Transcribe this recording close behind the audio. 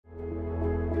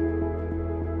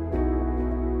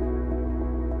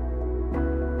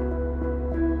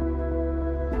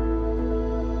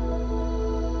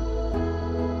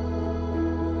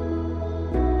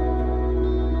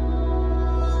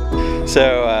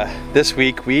So this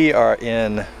week we are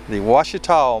in the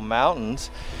Ouachita Mountains,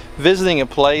 visiting a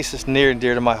place that's near and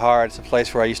dear to my heart. It's a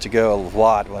place where I used to go a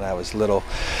lot when I was little.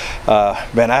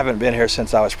 Man, I haven't been here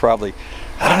since I was probably,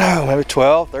 I don't know, maybe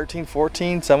 12, 13,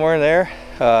 14, somewhere in there.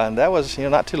 And that was, you know,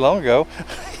 not too long ago.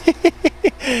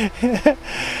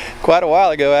 Quite a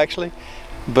while ago, actually.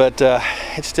 But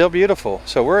it's still beautiful.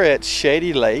 So we're at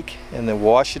Shady Lake in the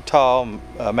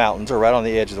Ouachita Mountains, or right on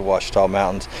the edge of the Ouachita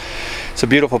Mountains. It's a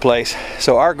beautiful place.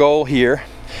 So our goal here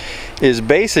is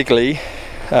basically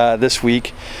this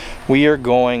week we are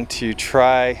going to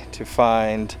try to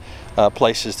find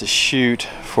places to shoot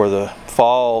for the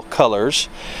fall colors.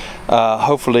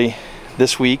 Hopefully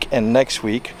this week and next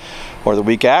week, or the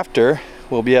week after,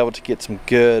 we'll be able to get some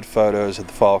good photos of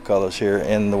the fall colors here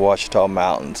in the Ouachita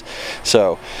Mountains.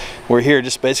 So we're here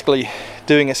just basically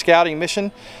doing a scouting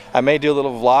mission. I may do a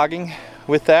little vlogging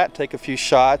with that, take a few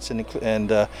shots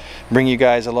and bring you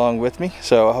guys along with me.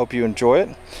 So I hope you enjoy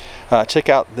it. Check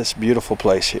out this beautiful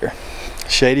place here,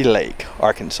 Shady Lake,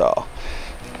 Arkansas.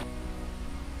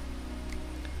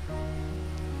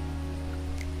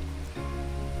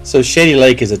 So Shady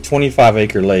Lake is a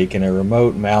 25-acre lake in a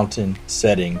remote mountain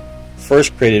setting,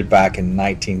 first created back in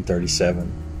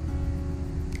 1937.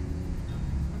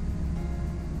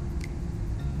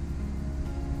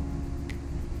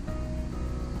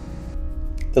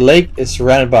 The lake is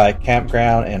surrounded by a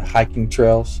campground and hiking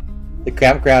trails. The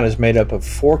campground is made up of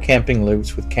 4 camping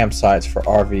loops with campsites for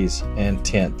RVs and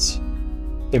tents.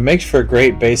 It makes for a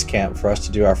great base camp for us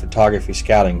to do our photography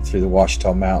scouting through the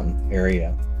Ouachita Mountain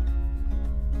area.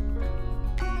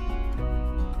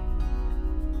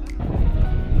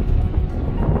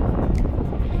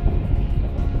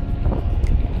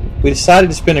 We decided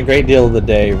to spend a great deal of the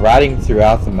day riding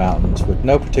throughout the mountains with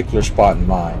no particular spot in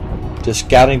mind, just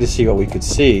scouting to see what we could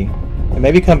see, and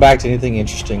maybe come back to anything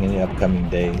interesting in the upcoming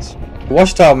days. The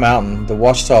Ouachita Mountain, the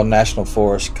Ouachita National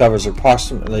Forest, covers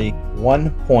approximately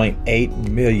 1.8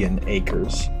 million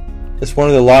acres. It's one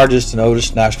of the largest and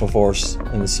oldest national forests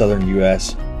in the southern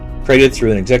U.S., created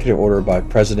through an executive order by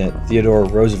President Theodore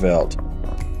Roosevelt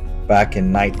back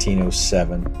in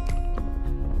 1907.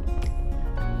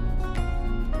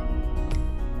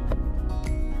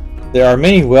 There are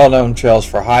many well-known trails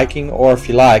for hiking, or if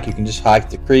you like, you can just hike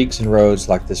the creeks and roads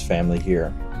like this family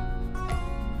here.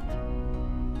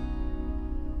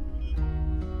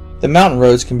 The mountain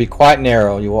roads can be quite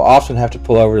narrow. You will often have to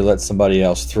pull over to let somebody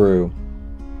else through.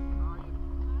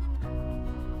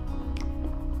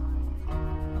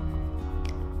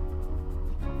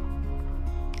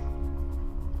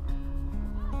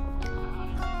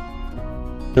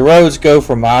 The roads go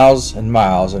for miles and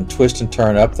miles and twist and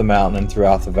turn up the mountain and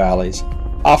throughout the valleys,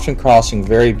 often crossing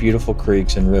very beautiful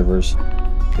creeks and rivers.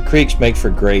 The creeks make for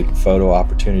great photo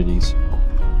opportunities.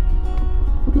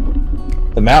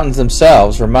 The mountains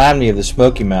themselves remind me of the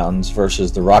Smoky Mountains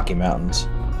versus the Rocky Mountains.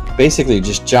 Basically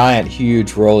just giant,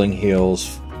 huge rolling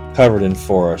hills covered in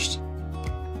forest.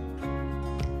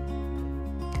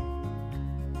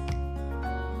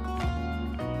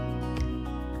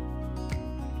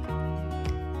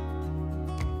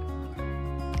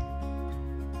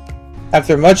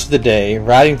 After much of the day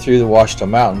riding through the Ouachita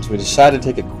Mountains, we decided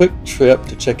to take a quick trip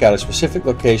to check out a specific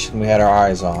location we had our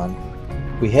eyes on.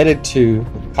 We headed to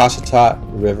the Cossatot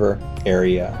River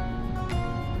area.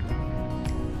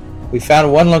 We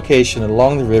found one location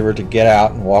along the river to get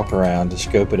out and walk around to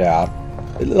scope it out.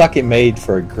 It looked like it made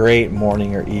for a great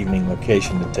morning or evening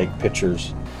location to take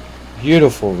pictures.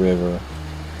 Beautiful river.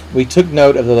 We took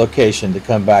note of the location to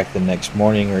come back the next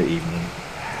morning or evening.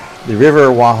 The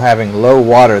river, while having low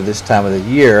water this time of the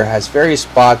year, has various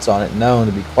spots on it known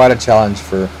to be quite a challenge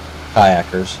for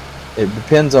kayakers. It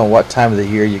depends on what time of the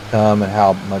year you come and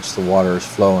how much the water is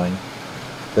flowing.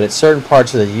 But at certain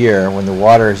parts of the year, when the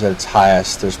water is at its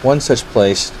highest, there's one such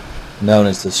place known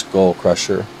as the Skull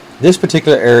Crusher. This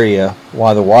particular area,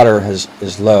 while the water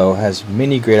is low, has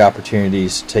many great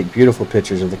opportunities to take beautiful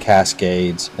pictures of the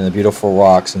Cascades and the beautiful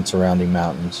rocks and surrounding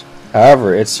mountains.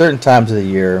 However, at certain times of the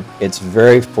year, it's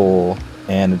very full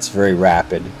and it's very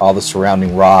rapid. All the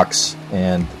surrounding rocks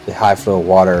and the high flow of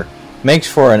water makes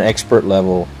for an expert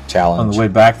level challenge. On the way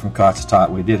back from Cossatot,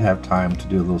 we did have time to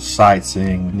do a little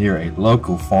sightseeing near a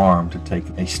local farm to take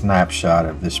a snapshot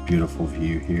of this beautiful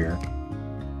view here.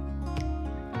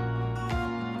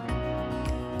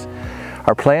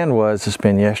 Our plan was to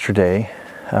spend yesterday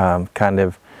kind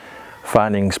of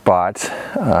finding spots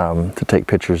to take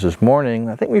pictures this morning.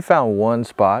 I think we found one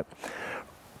spot,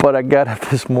 but I got up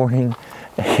this morning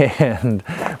and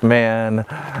man,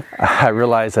 I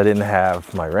realized I didn't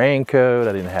have my raincoat,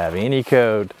 I didn't have any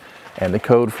coat, and the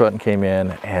cold front came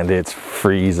in and it's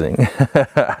freezing.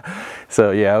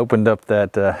 So yeah, I opened up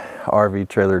that RV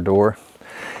trailer door,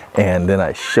 and then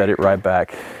I shut it right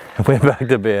back and went back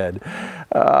to bed.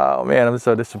 Oh man, I'm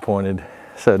so disappointed.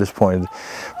 So disappointed.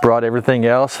 Brought everything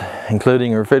else,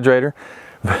 including a refrigerator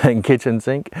and kitchen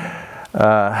sink,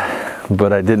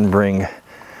 but I didn't bring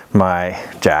my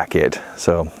jacket.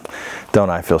 So don't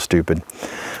I feel stupid?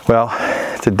 Well,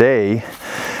 today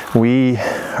we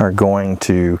are going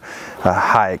to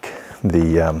hike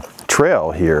the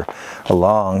trail here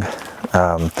along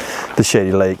the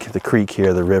Shady Lake, the creek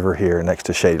here, the river here next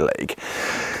to Shady Lake.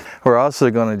 We're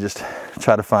also going to just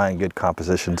try to find good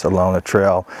compositions along the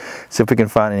trail, see if we can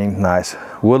find any nice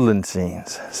woodland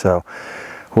scenes. So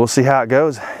we'll see how it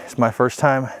goes. It's my first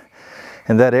time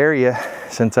in that area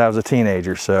since I was a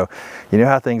teenager, so you know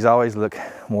how things always look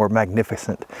more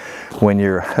magnificent when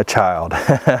you're a child.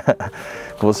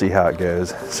 We'll see how it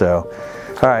goes. So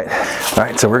all right,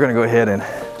 so we're going to go ahead and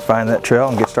find that trail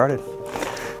and get started.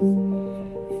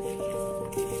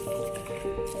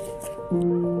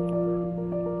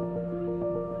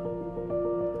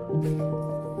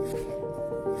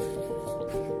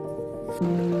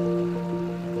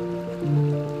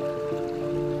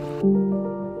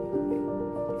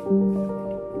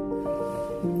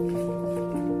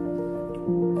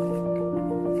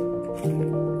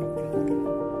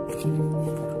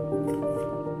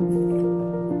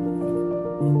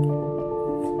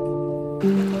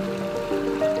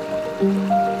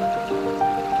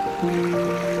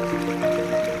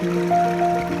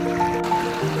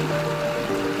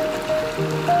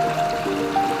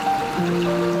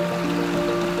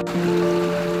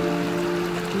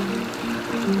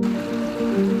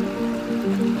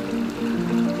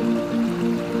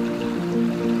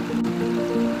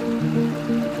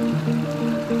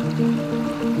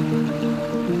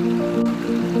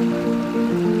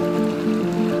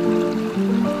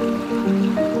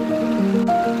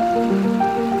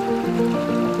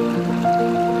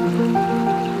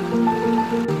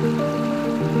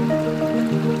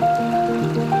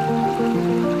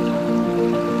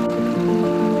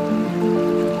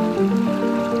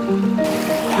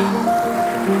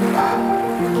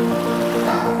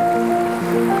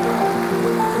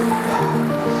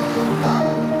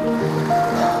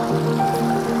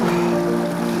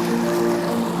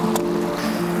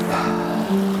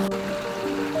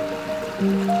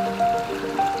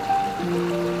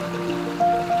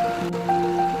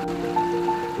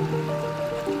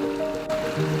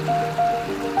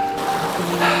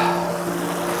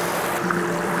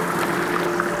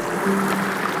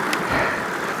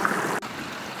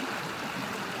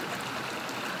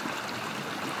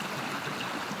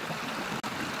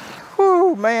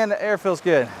 Man, the air feels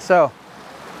good. So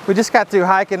we just got through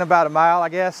hiking about a mile, I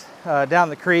guess, down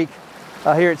the creek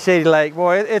here at Shady Lake.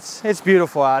 Boy, it's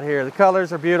beautiful out here. The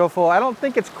colors are beautiful. I don't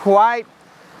think it's quite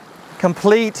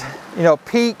complete, you know,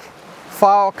 peak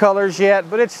fall colors yet,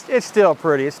 but it's still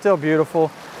pretty. It's still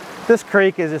beautiful. This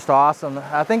creek is just awesome.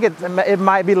 I think it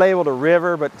might be labeled a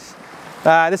river, but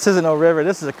this isn't no river.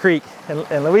 This is a creek.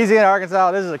 In Louisiana,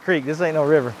 Arkansas, this is a creek. This ain't no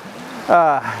river.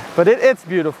 But it's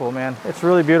beautiful, man. It's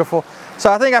really beautiful.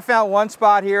 So I think I found one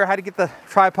spot here. I had to get the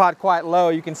tripod quite low.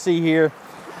 You can see here.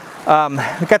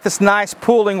 We've got this nice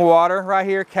pooling water right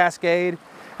here, cascade.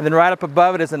 And then right up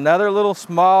above it is another little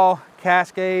small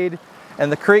cascade.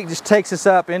 And the creek just takes us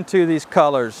up into these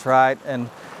colors, right? And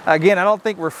again, I don't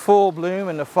think we're full bloom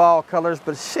in the fall colors,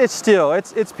 but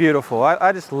it's beautiful.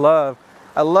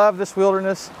 I love this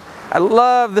wilderness. I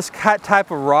love this type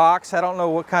of rocks. I don't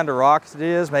know what kind of rocks it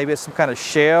is. Maybe it's some kind of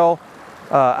shell.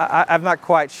 I'm not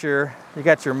quite sure. You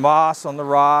got your moss on the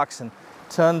rocks and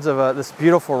tons of this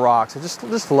beautiful rocks. I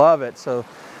just love it. So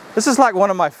this is like one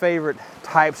of my favorite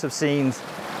types of scenes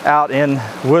out in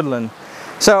woodland.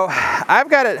 So I've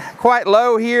got it quite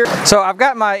low here. So I've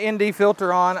got my ND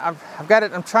filter on. I've got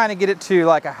it, I'm trying to get it to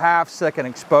like a half-second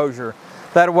exposure.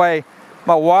 That way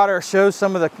my water shows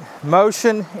some of the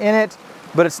motion in it,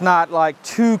 but it's not like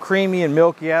too creamy and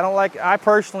milky. I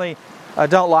personally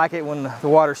don't like it when the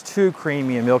water's too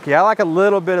creamy and milky. I like a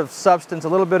little bit of substance, a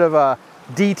little bit of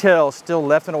detail still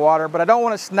left in the water, but I don't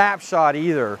want a snapshot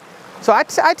either. So I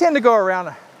tend to go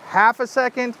around half a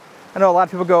second. I know a lot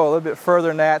of people go a little bit further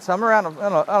than that, so I'm around, I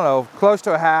don't know, close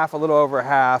to a half, a little over a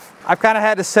half. I've kind of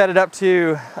had to set it up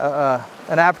to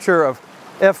an aperture of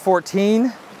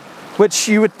f/14, which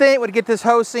you would think would get this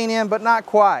whole scene in, but not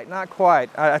quite, not quite.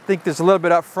 I think there's a little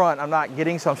bit up front I'm not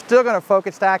getting, so I'm still gonna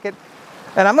focus stack it.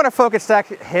 And I'm gonna focus stack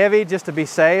it heavy just to be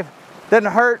safe.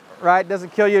 Doesn't hurt, right? Doesn't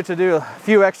kill you to do a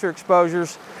few extra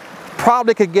exposures.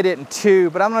 Probably could get it in 2,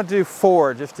 but I'm gonna do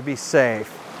 4 just to be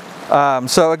safe.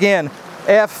 So again,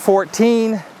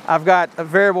 f/14, I've got a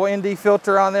variable ND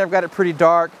filter on there. I've got it pretty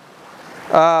dark.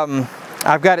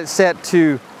 I've got it set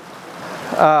to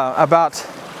about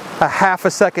a half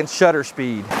a second shutter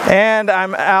speed. And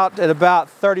I'm out at about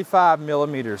 35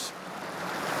 millimeters.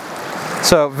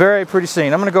 So very pretty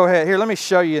scene. I'm gonna go ahead here, let me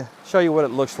show you what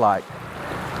it looks like.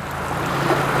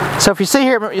 So if you see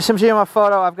here, you see in my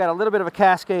photo, I've got a little bit of a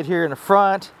cascade here in the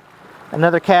front,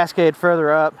 another cascade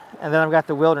further up, and then I've got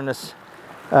the wilderness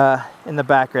in the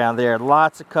background there.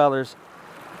 Lots of colors,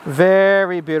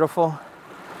 very beautiful.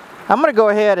 I'm gonna go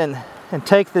ahead and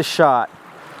take this shot.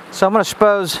 So I'm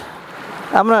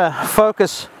gonna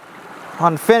focus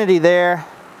on infinity there.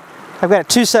 I've got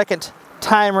a 2-second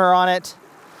timer on it.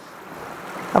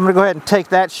 I'm gonna go ahead and take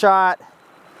that shot.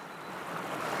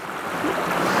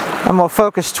 I'm gonna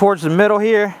focus towards the middle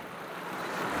here.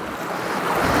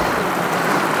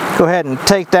 Go ahead and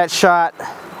take that shot.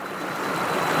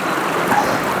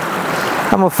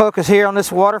 I'm gonna focus here on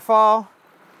this waterfall.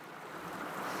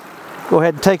 Go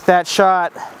ahead and take that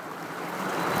shot.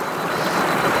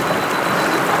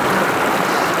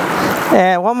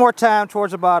 And one more time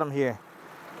towards the bottom here.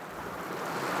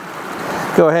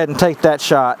 Go ahead and take that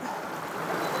shot.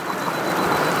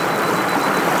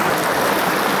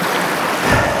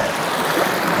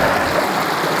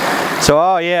 So,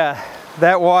 oh yeah,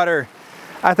 that water,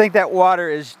 I think that water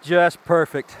is just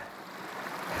perfect.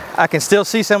 I can still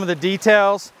see some of the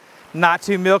details, not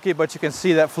too milky, but you can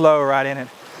see that flow right in it.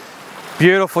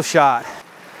 Beautiful shot.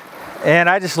 And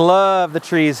I just love the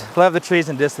trees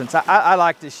in distance. I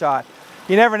like this shot.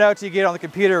 You never know till you get on the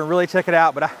computer and really check it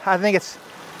out, but I think it's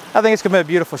gonna be a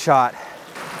beautiful shot.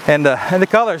 And the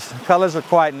colors are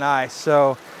quite nice.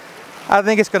 So I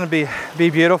think it's gonna be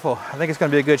beautiful. I think it's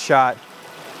gonna be a good shot.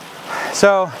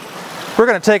 So we're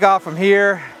gonna take off from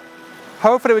here.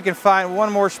 Hopefully we can find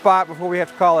one more spot before we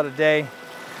have to call it a day.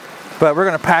 But we're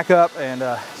gonna pack up and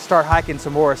start hiking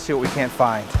some more, see what we can't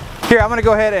find. Here, I'm gonna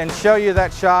go ahead and show you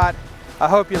that shot. I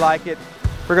hope you like it.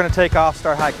 We're gonna take off,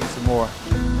 start hiking some more.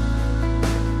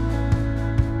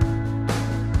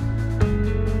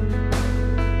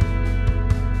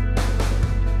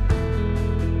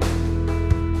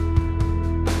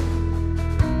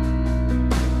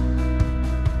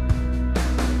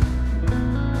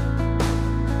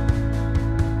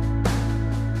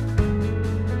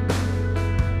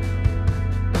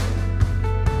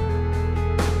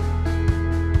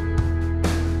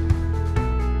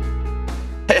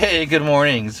 Hey, good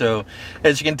morning. So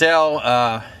as you can tell,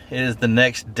 it is the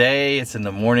next day. It's in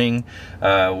the morning.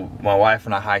 My wife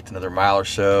and I hiked another mile or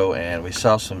so, and we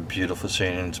saw some beautiful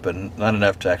scenes, but not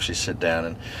enough to actually sit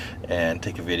down and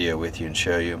take a video with you and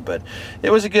show you. But it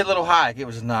was a good little hike. It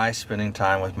was nice spending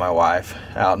time with my wife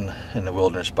out in the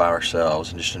wilderness by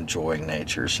ourselves and just enjoying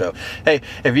nature. So hey,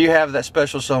 if you have that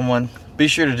special someone, be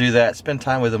sure to do that. Spend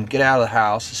time with them. Get out of the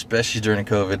house, especially during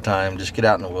COVID time. Just get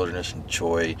out in the wilderness,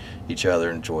 enjoy each other,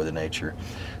 enjoy the nature.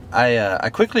 I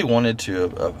quickly wanted to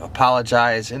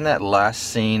apologize. In that last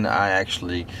scene, I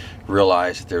actually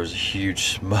realized that there was a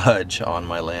huge smudge on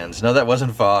my lens. No, that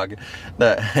wasn't fog,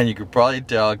 and you could probably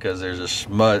tell because there's a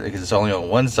smudge, because it's only on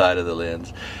one side of the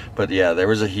lens. But yeah, there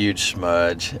was a huge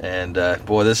smudge, and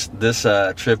boy, this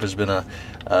trip has been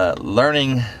a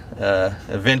learning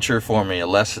adventure for me,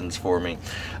 lessons for me.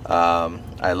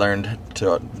 I learned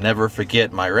to never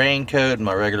forget my raincoat and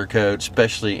my regular coat,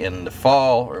 especially in the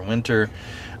fall or winter.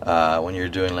 When you're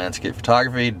doing landscape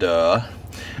photography, duh.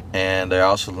 And I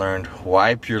also learned,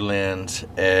 wipe your lens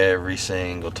every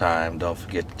single time. Don't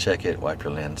forget to check it, wipe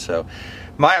your lens. So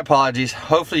my apologies.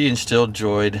 Hopefully you still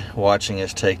enjoyed watching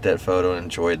us take that photo and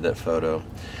enjoyed that photo.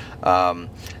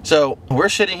 So we're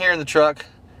sitting here in the truck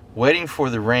waiting for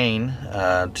the rain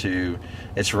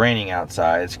it's raining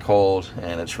outside. It's cold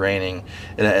and it's raining.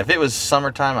 And if it was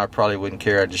summertime, I probably wouldn't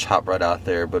care. I'd just hop right out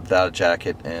there, but without a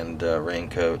jacket and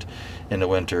raincoat in the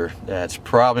winter, that's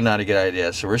probably not a good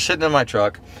idea. So we're sitting in my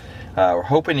truck. We're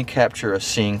hoping to capture a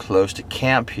scene close to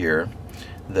camp here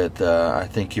that I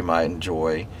think you might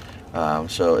enjoy.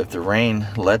 So if the rain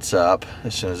lets up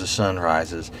as soon as the sun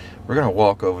rises, we're going to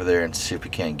walk over there and see if we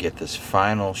can't get this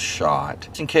final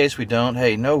shot. In case we don't,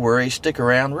 hey, no worries, stick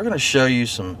around. We're going to show you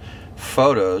some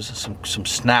photos, some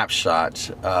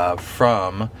snapshots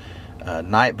from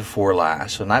night before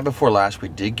last. So night before last, we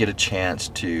did get a chance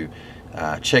to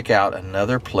check out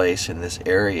another place in this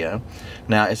area.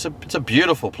 Now it's a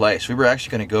beautiful place. We were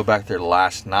actually going to go back there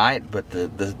last night, but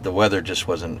the weather just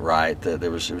wasn't right.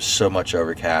 It was so much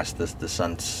overcast. The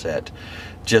sunset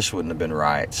just wouldn't have been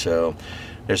right. So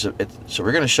so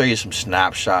we're going to show you some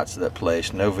snapshots of that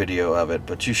place. No video of it,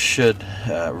 but you should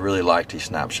really like these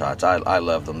snapshots. I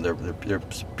love them. They're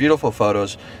beautiful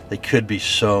photos. They could be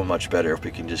so much better if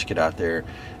we can just get out there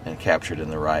and capture it in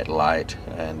the right light.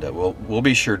 And we'll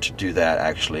be sure to do that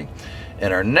actually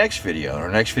in our next video. In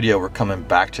our next video, we're coming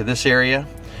back to this area,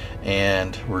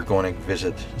 and we're going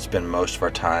to spend most of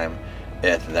our time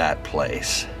at that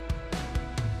place.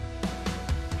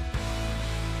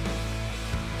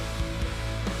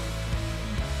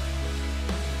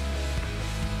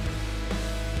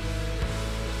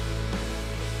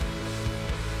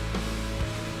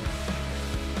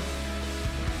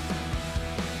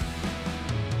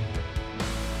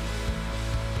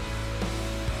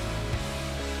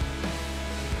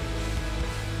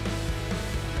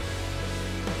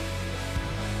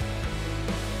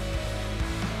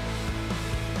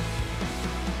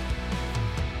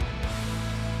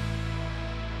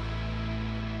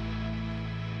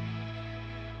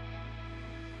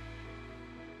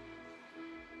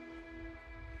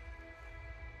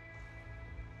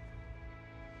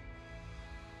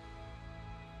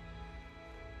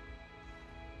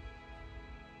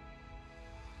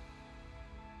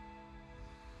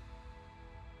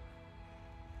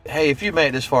 Hey, if you made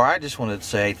it this far, I just wanted to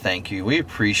say thank you. We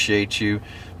appreciate you.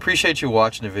 Appreciate you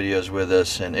watching the videos with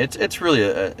us, and it's really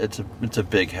it's a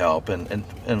big help,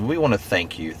 and we want to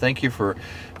thank you. Thank you for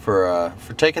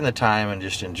taking the time and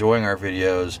just enjoying our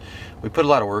videos. We put a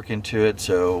lot of work into it,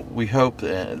 so we hope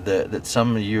that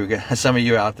some of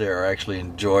you out there are actually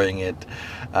enjoying it.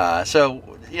 So,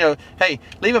 you know, hey,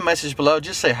 leave a message below.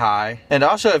 Just say hi. And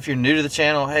also, if you're new to the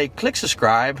channel, hey, click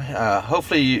subscribe.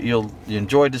 Hopefully you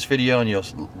enjoyed this video and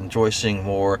you'll enjoy seeing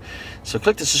more. So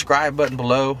click the subscribe button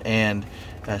below, and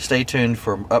stay tuned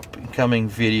for upcoming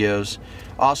videos.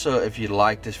 Also, if you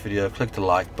like this video, click the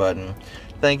like button.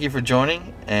 Thank you for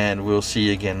joining, and we'll see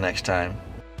you again next time.